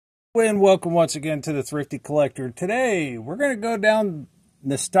And welcome once again to the Thrifty Collector. Today, we're going to go down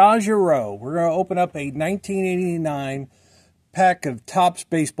Nostalgia Row. We're going to open up a 1989 pack of Topps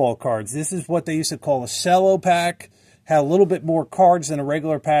baseball cards. This is what they used to call a Cello pack. Had a little bit more cards than a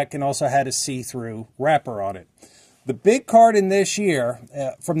regular pack and also had a see-through wrapper on it. The big card in this year,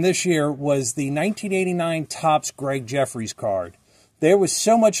 from this year, was the 1989 Topps Greg Jeffries card. There was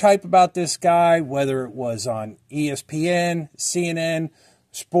so much hype about this guy, whether it was on ESPN, CNN,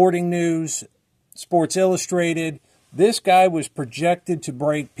 Sporting News, Sports Illustrated. This guy was projected to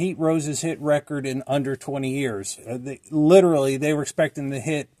break Pete Rose's hit record in under 20 years. Literally, they were expecting to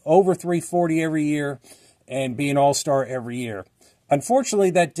hit over 340 every year and be an all-star every year.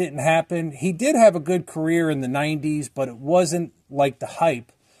 Unfortunately, that didn't happen. He did have a good career in the 90s, but it wasn't like the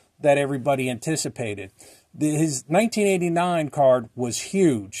hype that everybody anticipated. His 1989 card was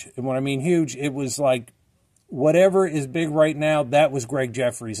huge. And when I mean huge, it was like whatever is big right now, that was Greg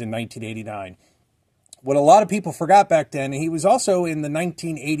Jeffries in 1989. What a lot of people forgot back then, he was also in the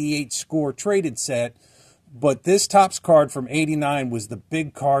 1988 score traded set, but this Topps card from 89 was the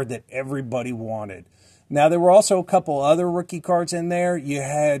big card that everybody wanted. Now, there were also a couple other rookie cards in there. You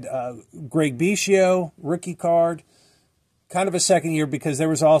had Greg Biggio, rookie card, kind of a second year because there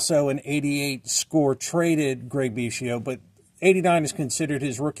was also an 88 score traded Greg Biggio, but 89 is considered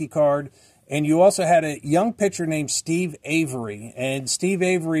his rookie card. And you also had a young pitcher named Steve Avery. And Steve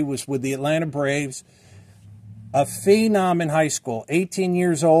Avery was with the Atlanta Braves, a phenom in high school, 18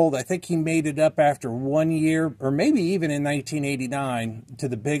 years old. I think he made it up after 1 year, or maybe even in 1989, to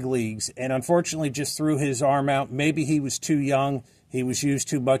the big leagues. And unfortunately just threw his arm out. Maybe he was too young. He was used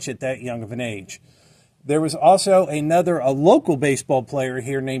too much at that young of an age. There was also a local baseball player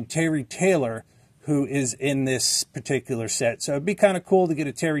here named Terry Taylor, who is in this particular set. So it'd be kind of cool to get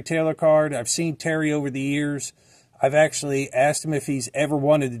a Terry Taylor card. I've seen Terry over the years. I've actually asked him if he's ever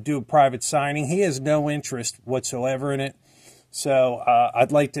wanted to do a private signing. He has no interest whatsoever in it. So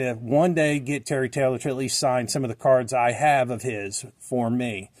I'd like to one day get Terry Taylor to at least sign some of the cards I have of his for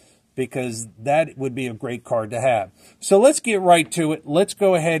me, because that would be a great card to have. So let's get right to it. Let's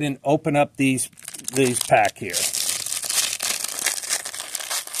go ahead and open up these pack here.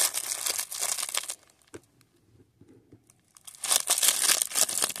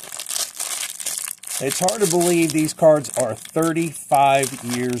 It's hard to believe these cards are 35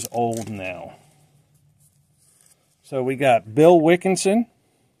 years old now. So we got Bill Wilkinson,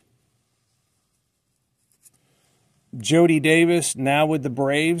 Jody Davis, now with the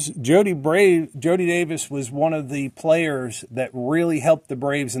Braves. Jody Davis was one of the players that really helped the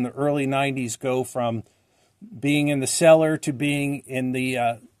Braves in the early 90s go from being in the cellar to being in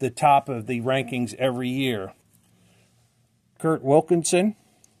the top of the rankings every year. Kurt Wilkinson,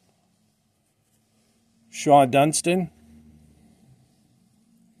 Sean Dunston,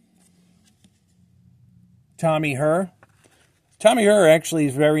 Tommy Herr. Tommy Herr actually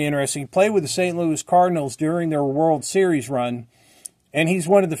is very interesting. He played with the St. Louis Cardinals during their World Series run, and he's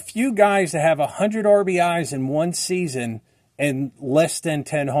one of the few guys to have 100 RBIs in one season and less than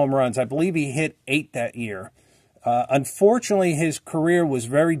 10 home runs. I believe he hit 8 that year. Unfortunately, his career was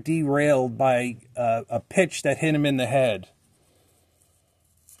very derailed by a pitch that hit him in the head.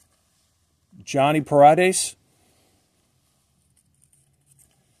 Johnny Paredes,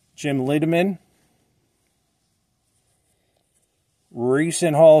 Jim Lindemann,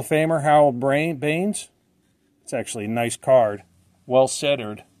 recent Hall of Famer Harold Baines. It's actually a nice card, well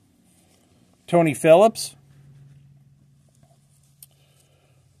centered. Tony Phillips,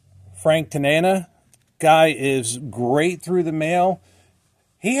 Frank Tanana. Guy is great through the mail.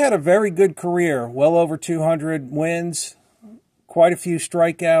 He had a very good career, well over 200 wins. Quite a few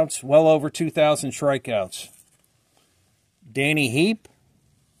strikeouts, well over 2,000 strikeouts. Danny Heap.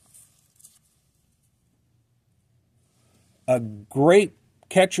 A great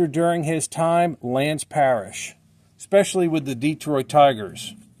catcher during his time, Lance Parrish, especially with the Detroit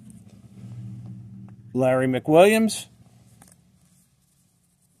Tigers. Larry McWilliams.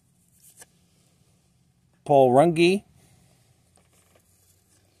 Paul Runge.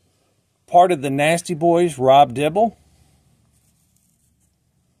 Part of the Nasty Boys, Rob Dibble.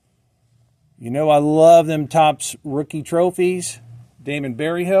 You know I love them Topps rookie trophies. Damon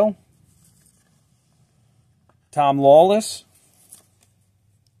Berryhill. Tom Lawless.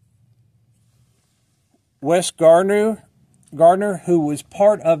 Wes Gardner, who was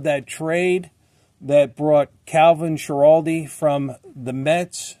part of that trade that brought Calvin Schiraldi from the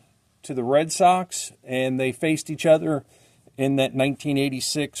Mets to the Red Sox, and they faced each other in that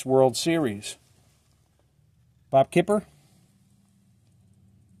 1986 World Series. Bob Kipper.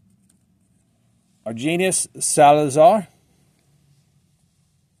 Argenis Salazar,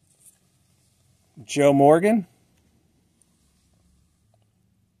 Joe Morgan,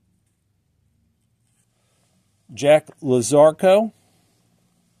 Jack Lazarco,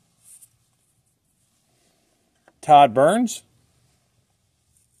 Todd Burns,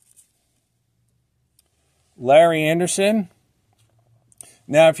 Larry Anderson.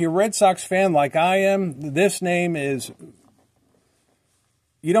 Now, if you're a Red Sox fan like I am, this name is...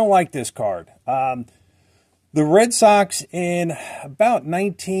 You don't like this card. The Red Sox in about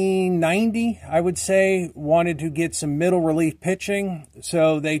 1990, I would say, wanted to get some middle relief pitching.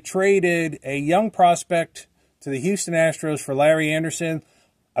 So they traded a young prospect to the Houston Astros for Larry Anderson.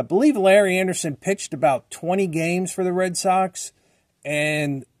 I believe Larry Anderson pitched about 20 games for the Red Sox.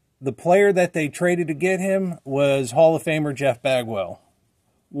 And the player that they traded to get him was Hall of Famer Jeff Bagwell.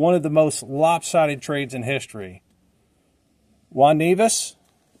 One of the most lopsided trades in history. Juan Nieves,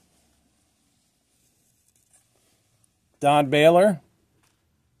 Don Baylor.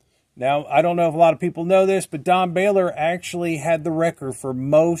 Now, I don't know if a lot of people know this, but Don Baylor actually had the record for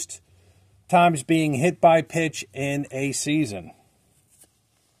most times being hit by pitch in a season.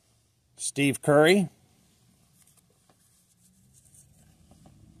 Steve Curry,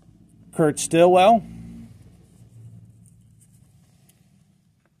 Kurt Stillwell,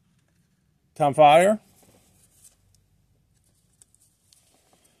 Tom Fire,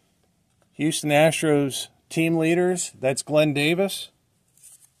 Houston Astros team leaders, that's Glenn Davis,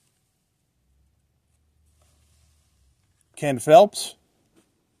 Ken Phelps,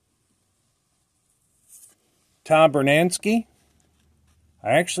 Tom Bernansky.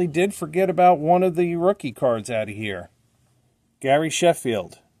 I actually did forget about one of the rookie cards out of here. Gary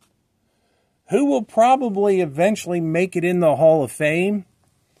Sheffield, who will probably eventually make it in the Hall of Fame,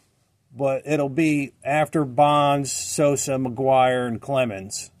 but it'll be after Bonds, Sosa, McGuire, and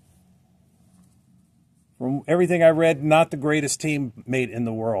Clemens. From everything I read, not the greatest teammate in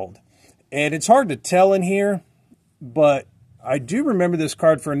the world. And it's hard to tell in here, but I do remember this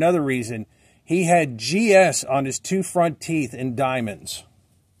card for another reason. He had GS on his two front teeth in diamonds.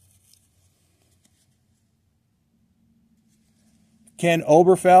 Ken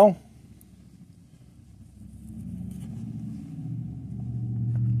Oberfell,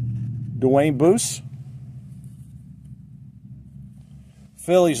 Dwayne Boose,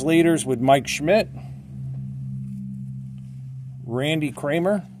 Phillies leaders with Mike Schmidt, Randy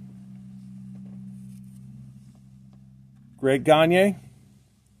Kramer, Greg Gagne,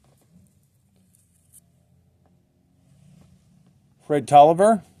 Fred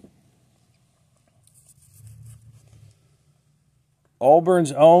Tolliver,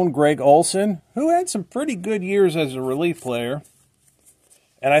 Auburn's own Greg Olson, who had some pretty good years as a relief player.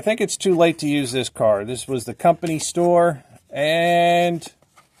 And I think it's too late to use this card. This was the company store, and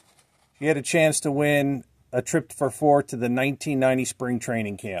he had a chance to win a trip for 4 to the 1990 spring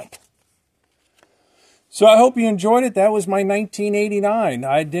training camp. So I hope you enjoyed it. That was my 1989.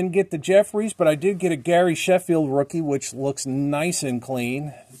 I didn't get the Jeffries, but I did get a Gary Sheffield rookie, which looks nice and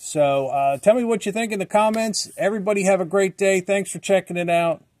clean. So tell me what you think in the comments. Everybody have a great day. Thanks for checking it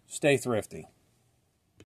out. Stay thrifty.